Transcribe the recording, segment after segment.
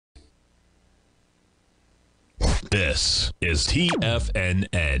This is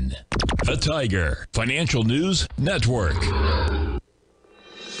TFNN, the Tiger Financial News Network.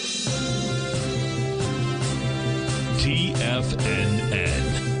 TFNN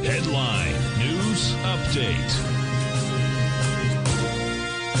Headline News Update.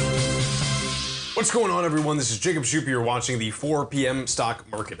 What's going on, everyone? This is Jacob Shoup. You're watching the 4 p.m.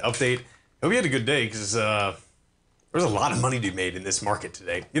 stock market update. Hope you had a good day because there's a lot of money to be made in this market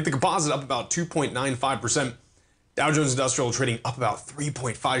today. You have the composite up about 2.95%. Dow Jones Industrial trading up about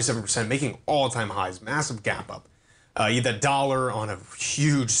 3.57%, making all-time highs. Massive gap up. You have that dollar on a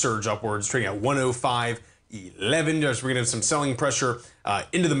huge surge upwards, trading at 105.11. Just bringing in some selling pressure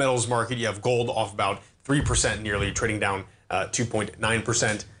into the metals market. You have gold off about 3% nearly, trading down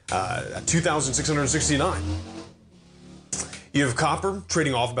 2.9%. 2,669. You have copper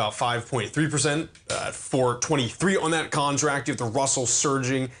trading off about 5.3%, 423 on that contract. You have the Russell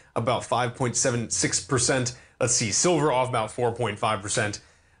surging about 5.76%. Let's see, silver off about 4.5%.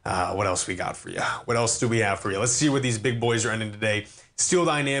 What else we got for you? What else do we have for you? Let's see where these big boys are ending today. Steel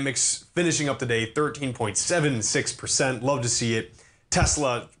Dynamics finishing up today 13.76%. Love to see it.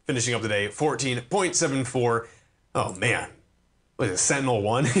 Tesla finishing up today 14.74. Oh man. What is it, Sentinel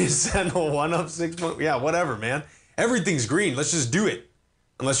 1? Is Sentinel 1 up 6 points? Yeah, whatever, man. Everything's green. Let's just do it.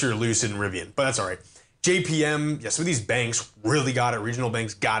 Unless you're Lucid and Rivian, but that's all right. JPM, yeah, some of these banks really got it. Regional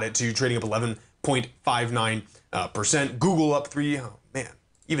banks got it too, trading up 11.59%. Google up 3. Oh, man.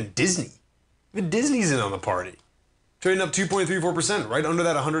 Even Disney. Even Disney's in on the party. Trading up 2.34%, right under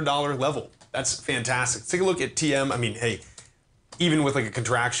that $100 level. That's fantastic. Let's take a look at TM. I mean, hey, even with like a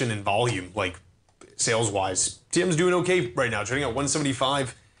contraction in volume, like sales-wise, TM's doing okay right now, trading at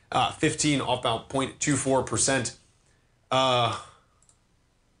 175.15 off about 0.24%.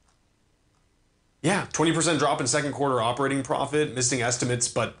 Yeah, 20% drop in second quarter operating profit, missing estimates,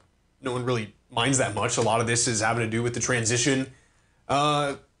 but no one really minds that much. A lot of this is having to do with the transition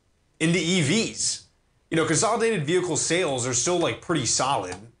into EVs. You know, consolidated vehicle sales are still like pretty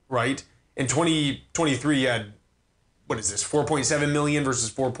solid, right? In 2023, you had, what is this, 4.7 million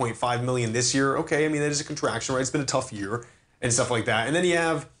versus 4.5 million this year. Okay, I mean, that is a contraction, right? It's been a tough year and stuff like that. And then you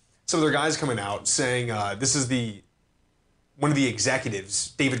have some other guys coming out saying, this is one of the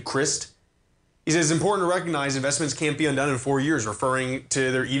executives, David Christ. He says it's important to recognize investments can't be undone in 4 years, referring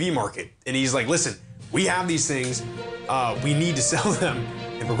to their EV market. And he's like, listen, we have these things, we need to sell them,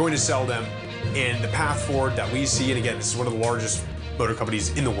 and we're going to sell them. And the path forward that we see, and again, this is one of the largest motor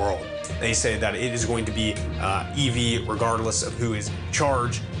companies in the world. They say that it is going to be EV regardless of who is in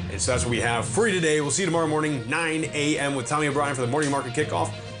charge. And so that's what we have for you today. We'll see you tomorrow morning, 9 a.m. with Tommy O'Brien for the morning market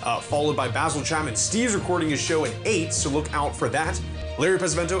kickoff, followed by Basil Chapman. Steve's recording his show at 8, so look out for that. Larry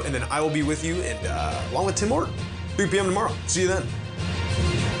Pesavento, and then I will be with you, and along with Tim Orton, 3 p.m. tomorrow. See you then.